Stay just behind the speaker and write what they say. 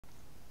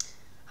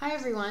Hi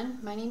everyone,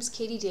 my name is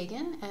Katie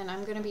Dagon and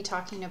I'm going to be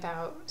talking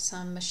about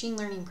some machine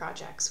learning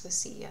projects with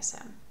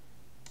CESM.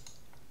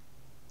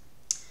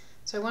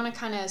 So I want to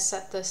kind of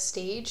set the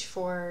stage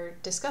for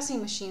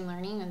discussing machine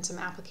learning and some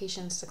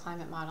applications to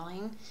climate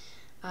modeling.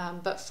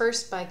 But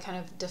first by kind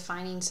of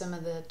defining some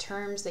of the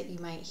terms that you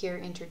might hear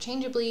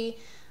interchangeably.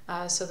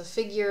 So the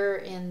figure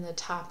in the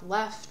top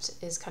left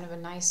is kind of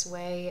a nice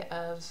way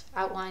of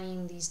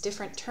outlining these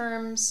different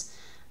terms.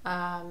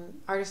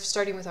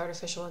 Starting with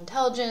artificial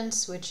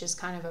intelligence, which is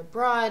kind of a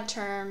broad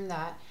term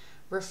that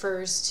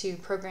refers to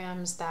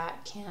programs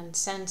that can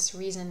sense,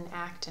 reason,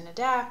 act, and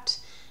adapt,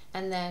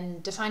 and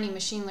then defining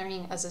machine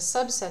learning as a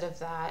subset of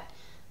that,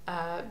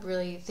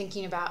 really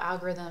thinking about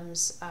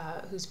algorithms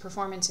whose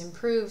performance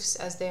improves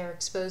as they are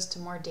exposed to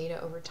more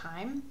data over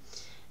time.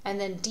 And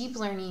then deep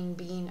learning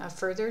being a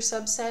further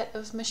subset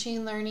of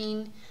machine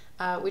learning,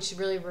 which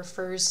really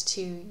refers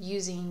to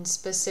using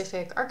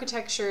specific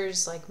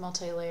architectures like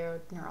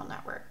multi-layered neural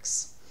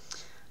networks.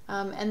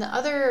 And the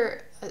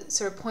other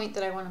sort of point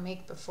that I want to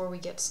make before we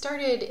get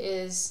started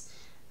is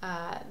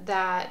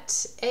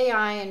that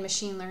AI and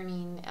machine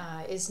learning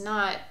is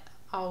not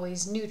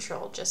always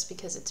neutral just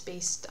because it's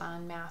based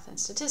on math and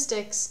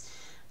statistics.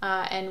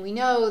 And we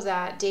know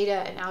that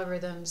data and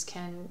algorithms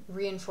can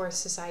reinforce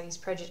society's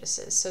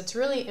prejudices. So it's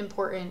really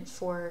important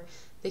for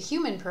the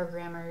human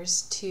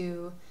programmers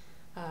to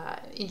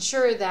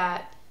ensure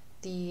that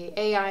the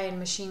AI and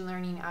machine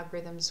learning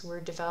algorithms we're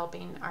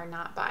developing are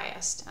not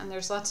biased. And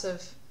there's lots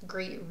of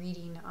great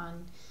reading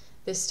on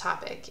this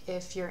topic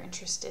if you're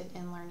interested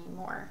in learning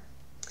more.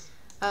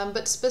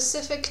 But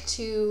specific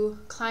to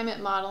climate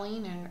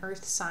modeling and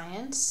earth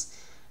science,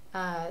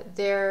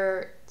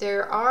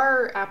 there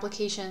are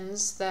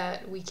applications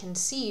that we can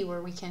see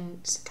where we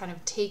can kind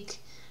of take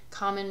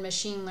common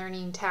machine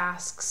learning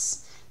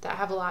tasks that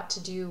have a lot to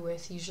do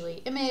with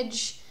usually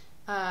image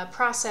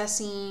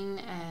processing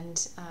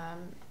and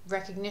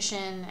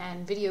recognition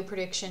and video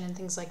prediction and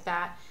things like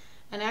that,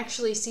 and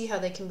actually see how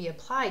they can be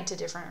applied to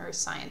different earth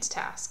science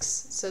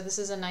tasks. So this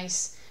is a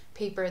nice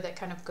paper that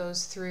kind of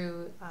goes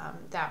through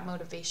that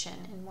motivation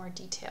in more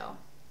detail.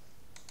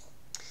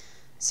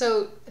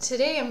 So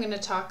today I'm going to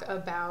talk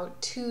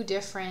about two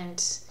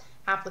different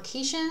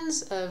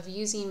applications of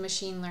using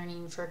machine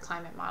learning for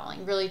climate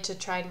modeling, really to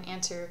try and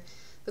answer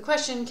the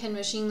question, can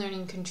machine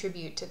learning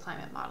contribute to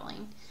climate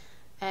modeling?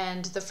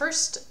 And the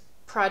first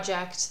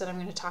project that I'm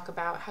going to talk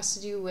about has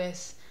to do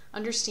with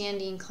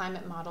understanding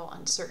climate model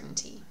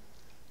uncertainty.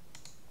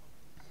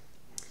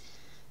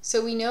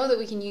 So we know that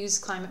we can use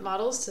climate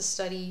models to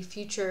study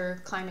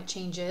future climate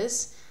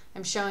changes.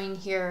 I'm showing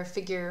here a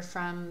figure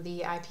from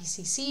the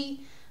IPCC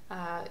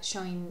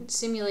showing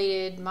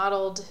simulated,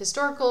 modeled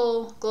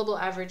historical global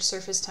average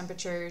surface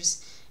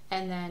temperatures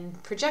and then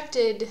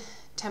projected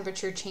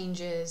temperature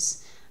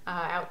changes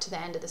out to the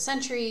end of the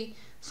century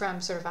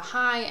from sort of a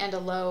high and a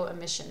low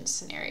emissions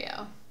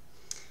scenario.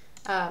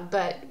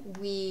 But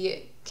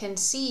we can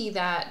see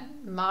that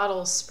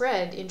model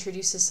spread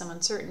introduces some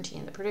uncertainty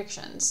in the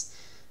predictions.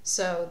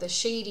 So the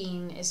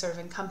shading is sort of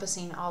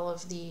encompassing all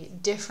of the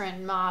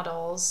different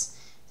models,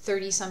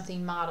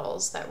 30-something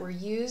models that were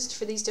used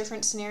for these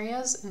different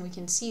scenarios, and we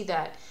can see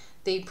that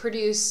they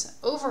produce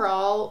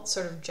overall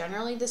sort of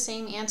generally the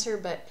same answer,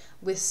 but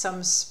with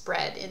some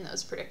spread in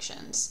those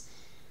predictions.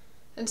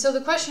 And so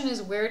the question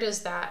is, where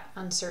does that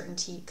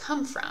uncertainty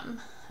come from?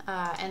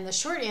 And the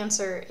short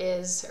answer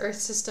is Earth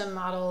system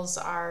models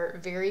are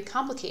very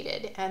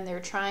complicated, and they're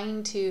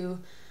trying to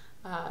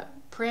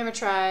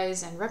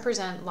parameterize and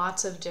represent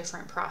lots of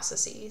different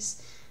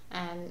processes.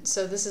 And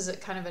so this is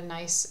kind of a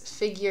nice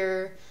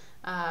figure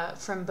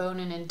from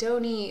Bonin and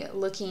Doney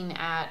looking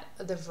at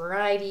the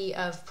variety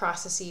of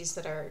processes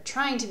that are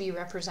trying to be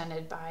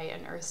represented by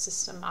an Earth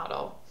system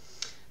model.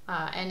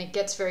 And it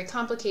gets very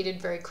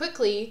complicated very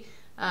quickly.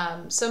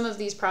 Some of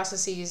these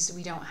processes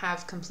we don't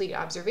have complete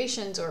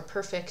observations or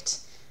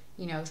perfect,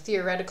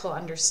 theoretical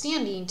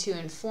understanding to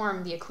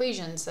inform the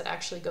equations that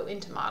actually go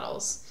into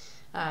models.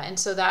 And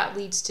so that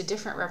leads to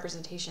different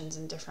representations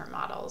in different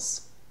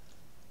models.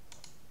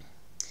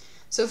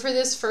 So for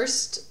this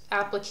first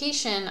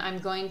application, I'm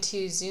going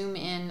to zoom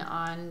in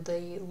on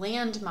the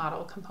land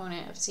model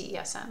component of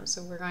CESM.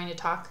 So we're going to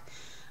talk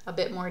a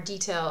bit more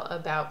detail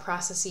about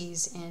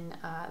processes in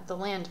the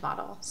land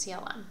model,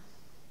 CLM.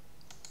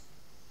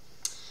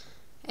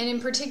 And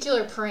in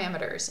particular,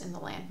 parameters in the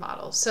land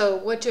model. So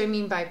what do I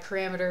mean by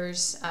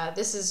parameters?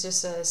 This is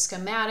just a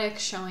schematic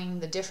showing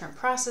the different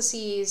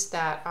processes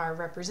that are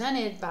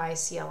represented by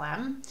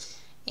CLM.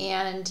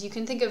 And you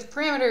can think of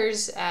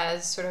parameters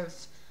as sort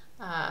of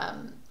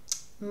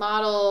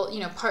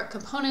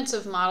components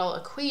of model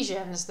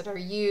equations that are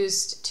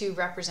used to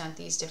represent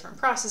these different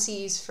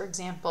processes. For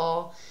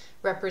example,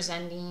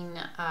 representing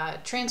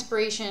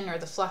transpiration or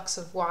the flux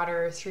of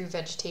water through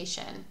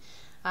vegetation.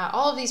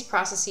 All of these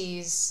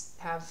processes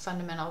have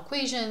fundamental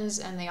equations,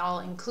 and they all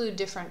include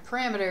different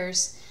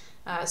parameters,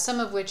 some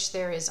of which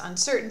there is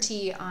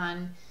uncertainty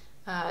on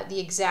the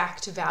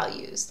exact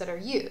values that are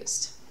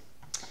used.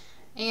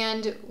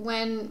 And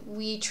when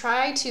we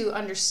try to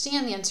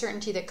understand the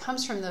uncertainty that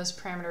comes from those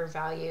parameter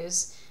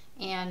values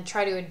and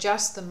try to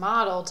adjust the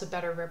model to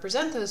better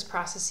represent those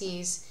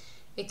processes,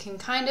 it can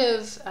kind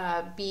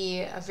of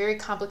be a very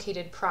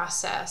complicated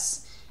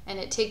process, and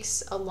it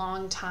takes a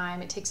long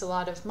time. It takes a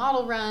lot of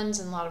model runs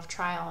and a lot of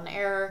trial and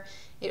error.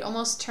 It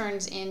almost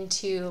turns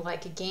into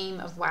like a game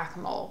of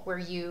whack-a-mole where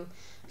you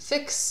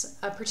fix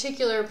a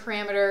particular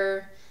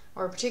parameter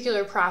or a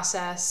particular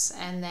process,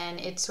 and then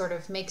it sort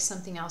of makes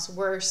something else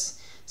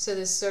worse. So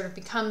this sort of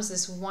becomes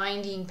this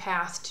winding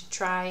path to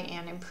try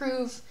and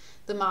improve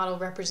the model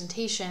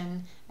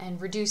representation and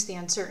reduce the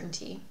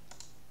uncertainty.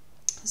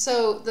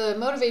 So the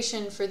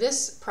motivation for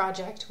this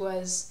project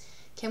was,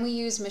 can we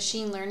use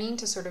machine learning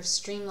to sort of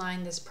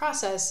streamline this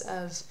process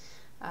of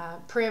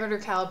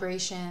parameter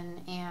calibration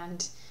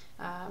and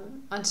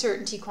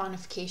uncertainty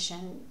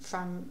quantification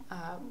from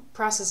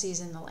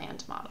processes in the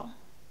land model?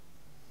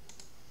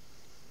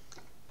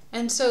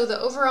 And so the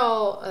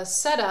overall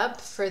setup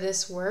for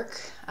this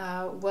work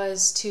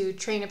was to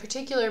train a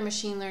particular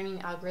machine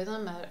learning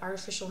algorithm, an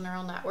artificial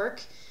neural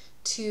network,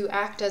 to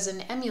act as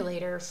an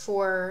emulator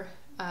for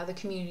the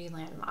community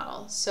land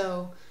model.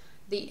 So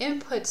the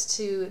inputs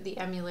to the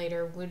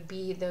emulator would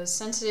be those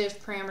sensitive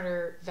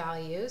parameter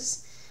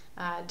values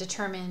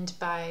determined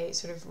by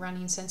sort of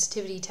running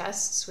sensitivity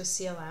tests with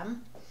CLM.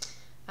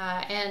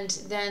 And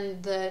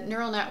then the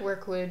neural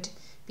network would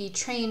be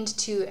trained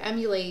to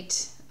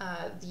emulate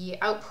the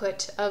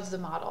output of the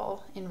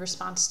model in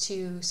response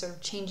to sort of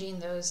changing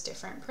those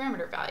different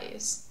parameter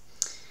values.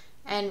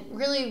 And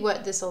really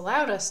what this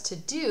allowed us to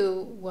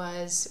do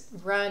was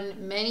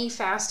run many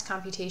fast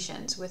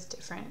computations with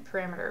different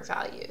parameter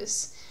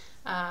values.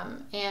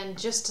 And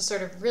just to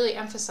sort of really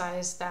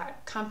emphasize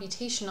that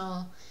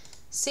computational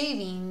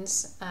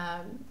savings,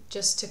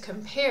 just to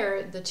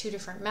compare the two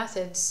different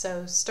methods.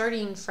 So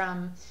starting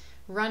from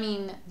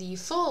running the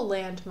full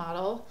land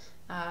model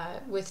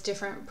with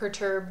different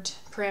perturbed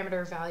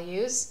parameter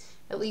values,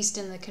 at least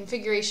in the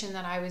configuration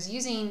that I was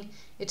using,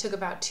 it took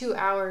about 2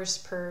 hours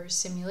per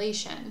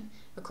simulation.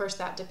 Of course,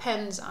 that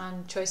depends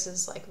on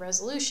choices like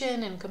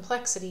resolution and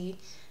complexity,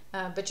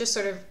 but just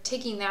sort of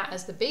taking that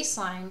as the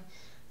baseline,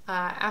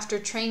 after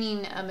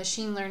training a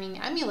machine learning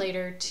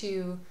emulator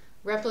to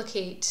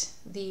replicate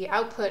the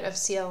output of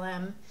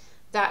CLM,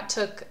 that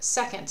took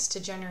seconds to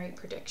generate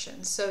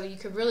predictions. So you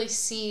could really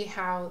see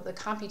how the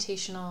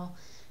computational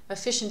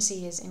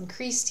efficiency is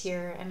increased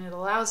here, and it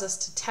allows us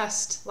to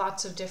test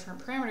lots of different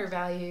parameter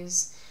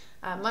values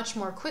much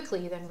more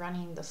quickly than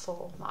running the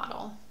full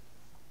model.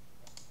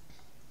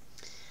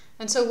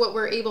 And so what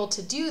we're able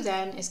to do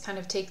then is kind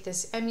of take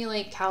this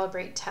emulate,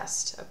 calibrate,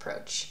 test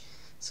approach.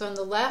 So on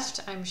the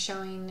left, I'm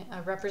showing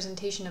a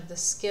representation of the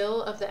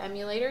skill of the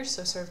emulator,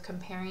 so sort of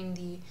comparing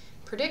the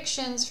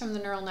predictions from the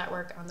neural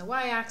network on the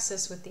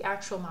y-axis with the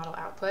actual model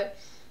output.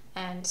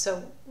 And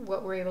so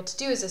what we're able to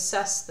do is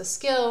assess the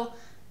skill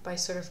by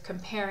sort of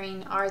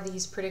comparing, are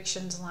these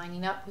predictions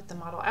lining up with the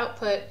model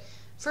output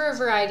for a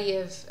variety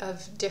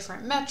of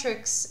different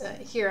metrics.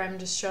 Here I'm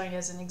just showing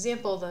as an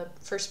example the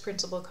first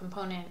principle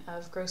component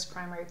of gross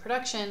primary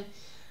production,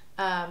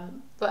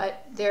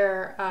 but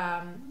there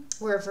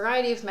were a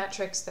variety of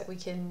metrics that we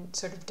can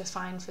sort of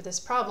define for this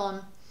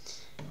problem.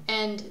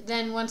 And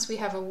then once we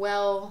have a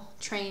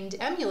well-trained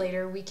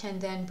emulator, we can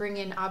then bring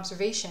in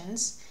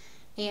observations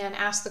and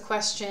ask the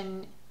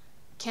question,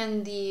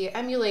 can the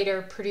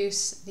emulator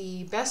produce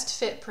the best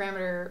fit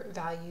parameter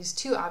values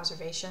to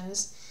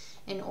observations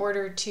in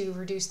order to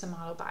reduce the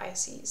model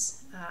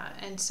biases?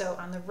 And so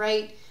on the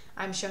right,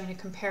 I'm showing a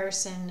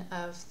comparison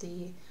of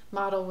the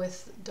model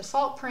with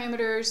default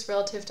parameters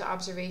relative to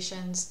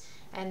observations,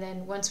 and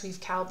then once we've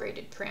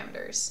calibrated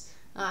parameters.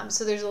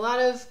 So there's a lot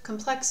of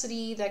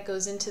complexity that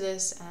goes into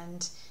this,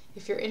 and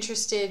if you're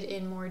interested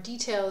in more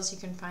details, you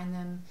can find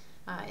them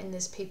in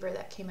this paper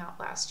that came out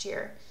last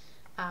year.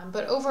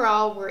 But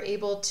overall, we're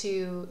able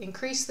to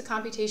increase the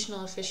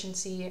computational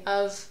efficiency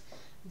of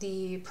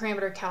the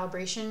parameter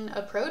calibration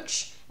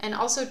approach and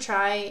also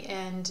try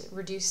and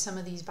reduce some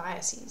of these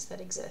biases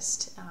that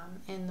exist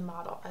in the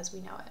model as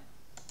we know it.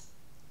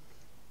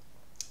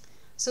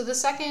 So the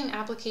second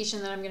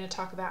application that I'm going to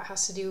talk about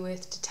has to do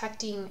with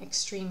detecting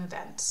extreme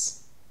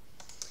events.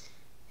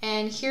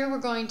 And here we're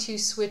going to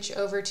switch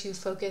over to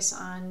focus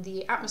on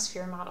the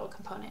atmosphere model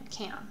component,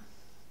 CAM.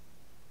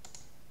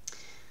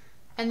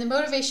 And the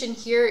motivation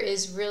here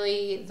is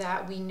really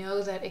that we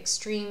know that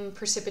extreme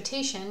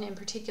precipitation in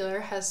particular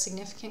has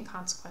significant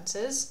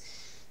consequences.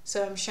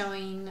 So I'm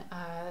showing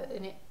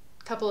a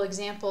couple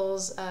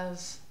examples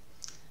of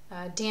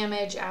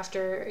damage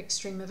after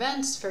extreme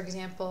events. For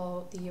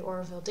example, the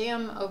Oroville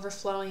Dam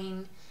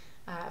overflowing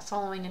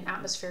following an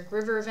atmospheric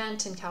river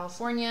event in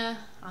California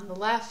on the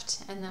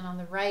left, and then on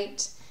the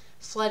right,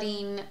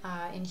 flooding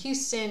in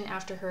Houston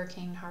after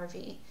Hurricane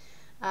Harvey.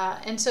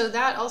 And so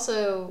that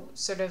also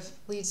sort of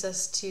leads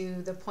us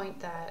to the point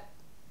that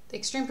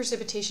extreme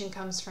precipitation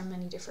comes from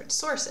many different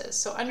sources.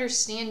 So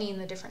understanding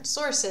the different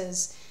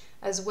sources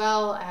as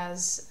well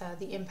as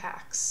the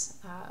impacts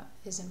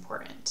is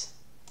important.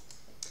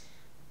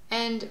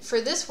 And for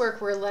this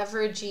work, we're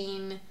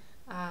leveraging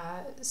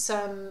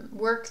some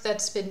work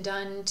that's been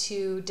done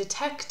to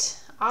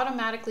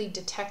automatically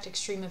detect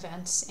extreme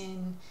events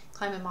in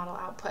climate model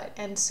output.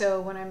 And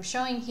so what I'm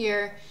showing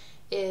here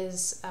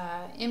is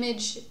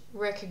image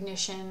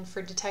recognition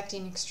for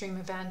detecting extreme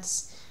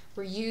events.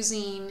 We're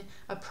using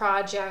a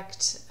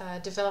project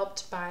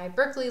developed by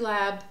Berkeley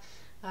Lab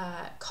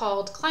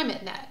called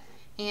ClimateNet.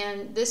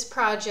 And this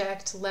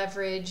project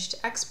leveraged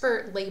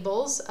expert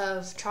labels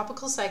of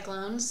tropical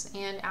cyclones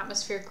and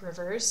atmospheric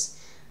rivers,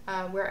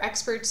 where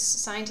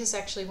scientists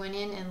actually went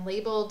in and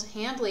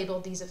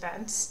hand-labeled these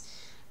events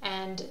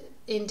and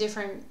in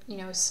different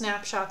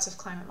snapshots of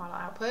climate model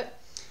output.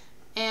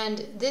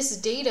 And this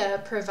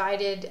data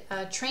provided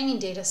a training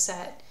data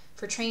set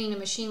for training a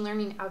machine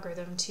learning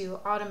algorithm to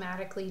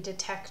automatically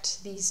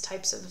detect these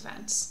types of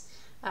events,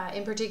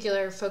 in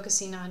particular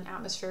focusing on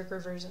atmospheric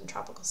rivers and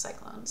tropical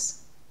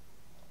cyclones.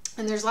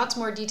 And there's lots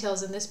more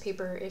details in this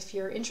paper if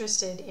you're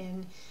interested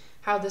in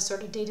how this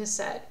sort of data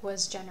set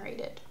was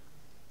generated.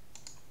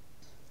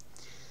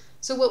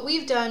 So what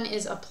we've done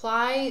is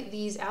apply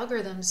these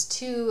algorithms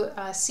to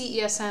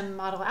CESM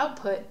model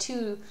output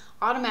to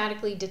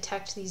automatically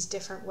detect these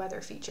different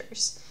weather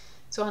features.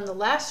 So on the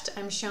left,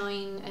 I'm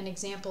showing an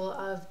example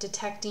of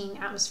detecting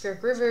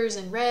atmospheric rivers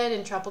in red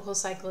and tropical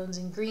cyclones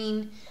in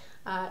green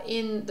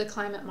in the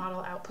climate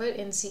model output,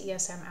 in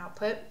CESM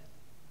output.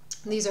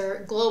 These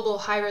are global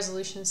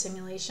high-resolution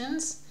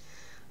simulations.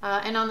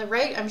 And on the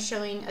right, I'm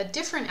showing a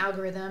different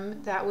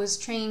algorithm that was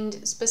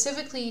trained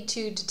specifically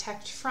to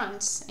detect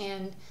fronts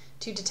and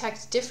to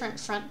detect different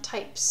front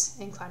types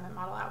in climate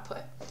model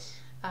output.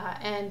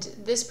 And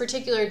this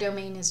particular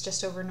domain is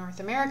just over North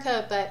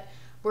America, but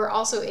we're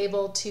also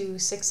able to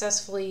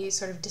successfully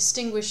sort of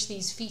distinguish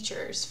these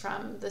features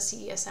from the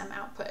CESM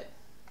output.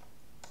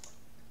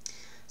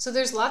 So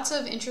there's lots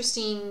of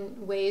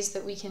interesting ways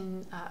that we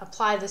can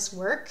apply this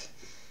work.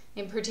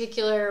 In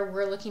particular,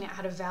 we're looking at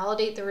how to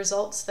validate the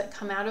results that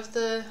come out of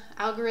the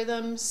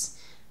algorithms,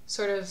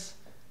 sort of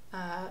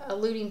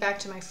alluding back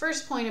to my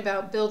first point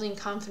about building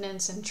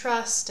confidence and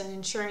trust and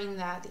ensuring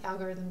that the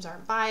algorithms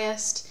aren't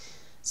biased.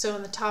 So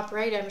in the top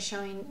right,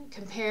 I'm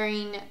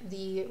comparing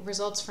the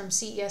results from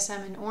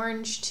CESM in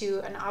orange to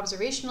an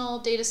observational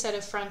data set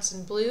of fronts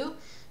in blue,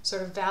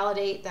 sort of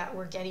validate that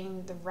we're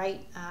getting the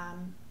right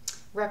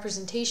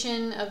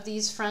representation of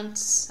these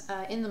fronts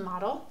in the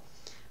model.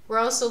 We're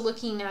also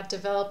looking at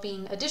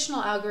developing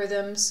additional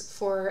algorithms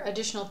for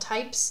additional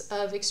types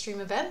of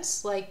extreme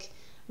events like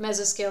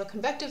mesoscale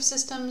convective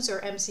systems, or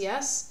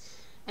MCS.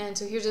 And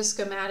so here's a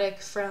schematic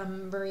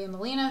from Maria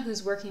Molina,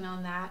 who's working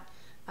on that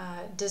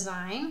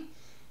design.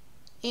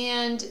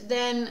 And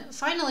then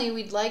finally,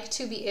 we'd like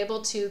to be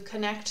able to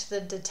connect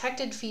the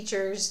detected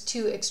features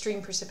to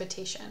extreme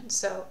precipitation.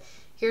 So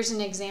here's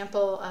an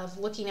example of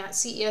looking at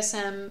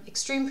CESM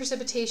extreme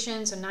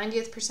precipitation, so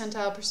 90th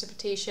percentile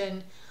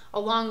precipitation,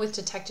 along with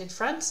detected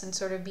fronts, and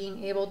sort of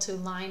being able to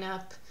line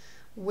up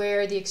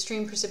where the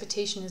extreme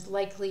precipitation is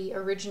likely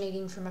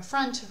originating from a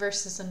front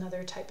versus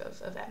another type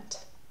of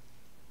event.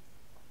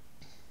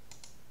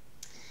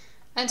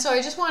 And so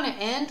I just want to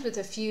end with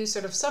a few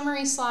sort of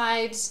summary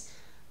slides.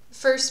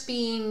 First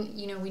being,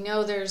 we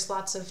know there's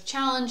lots of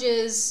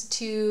challenges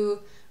to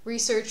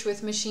research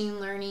with machine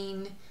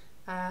learning.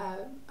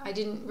 I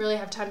didn't really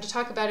have time to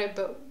talk about it,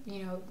 but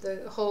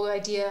the whole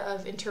idea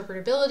of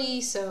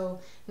interpretability, so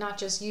not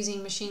just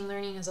using machine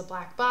learning as a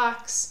black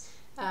box,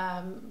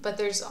 but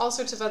there's all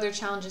sorts of other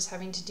challenges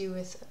having to do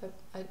with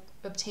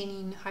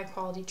obtaining high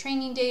quality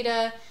training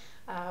data,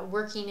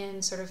 working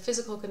in sort of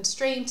physical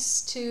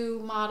constraints to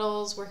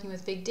models, working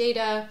with big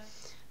data.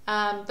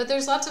 But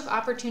there's lots of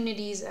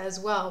opportunities as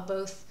well,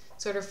 both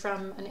sort of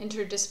from an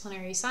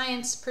interdisciplinary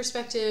science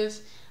perspective,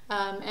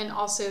 and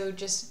also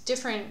just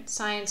different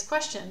science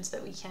questions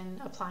that we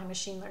can apply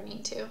machine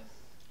learning to.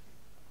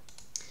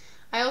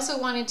 I also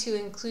wanted to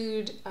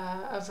include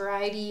a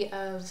variety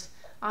of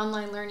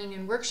online learning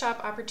and workshop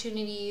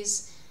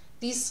opportunities.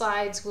 These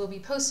slides will be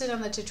posted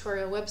on the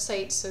tutorial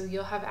website, so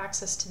you'll have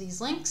access to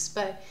these links.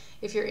 But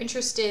if you're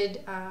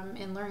interested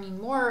in learning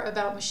more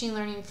about machine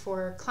learning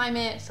for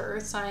climate, for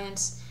earth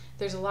science,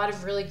 there's a lot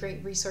of really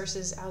great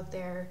resources out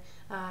there,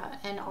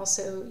 and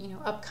also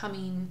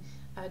upcoming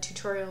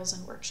tutorials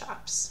and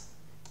workshops.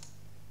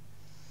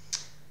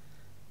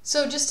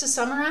 So just to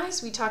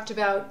summarize, we talked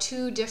about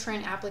two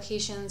different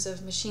applications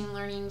of machine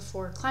learning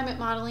for climate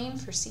modeling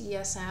for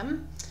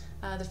CESM.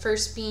 The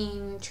first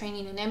being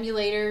training an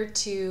emulator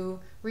to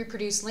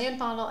reproduce land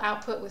model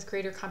output with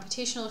greater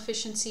computational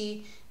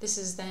efficiency. This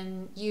is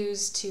then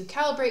used to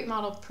calibrate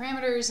model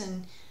parameters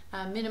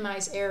and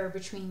minimize error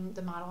between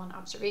the model and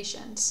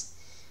observations.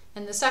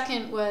 And the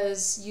second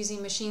was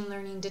using machine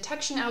learning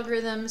detection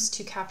algorithms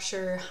to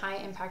capture high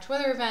impact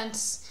weather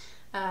events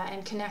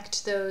and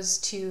connect those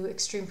to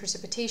extreme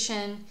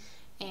precipitation.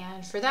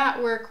 And for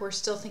that work, we're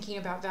still thinking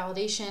about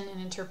validation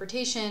and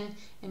interpretation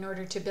in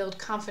order to build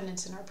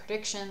confidence in our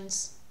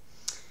predictions.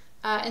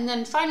 And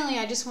then finally,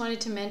 I just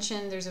wanted to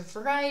mention there's a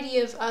variety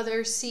of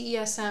other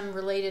CESM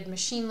related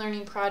machine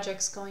learning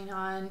projects going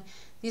on.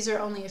 These are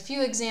only a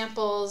few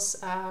examples,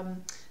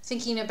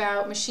 thinking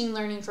about machine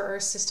learning for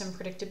Earth system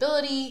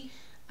predictability,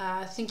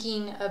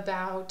 thinking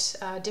about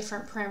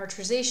different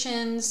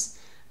parameterizations,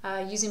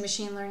 using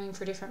machine learning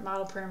for different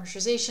model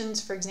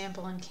parameterizations, for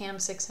example, in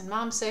CAM6 and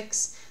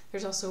MOM6.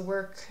 There's also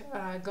work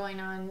going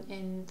on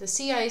in the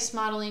sea ice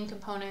modeling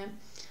component.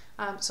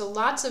 So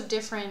lots of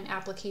different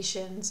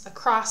applications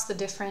across the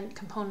different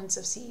components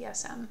of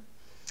CESM.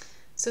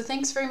 So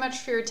thanks very much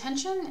for your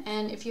attention,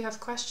 and if you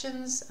have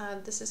questions,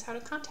 this is how to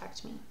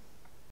contact me.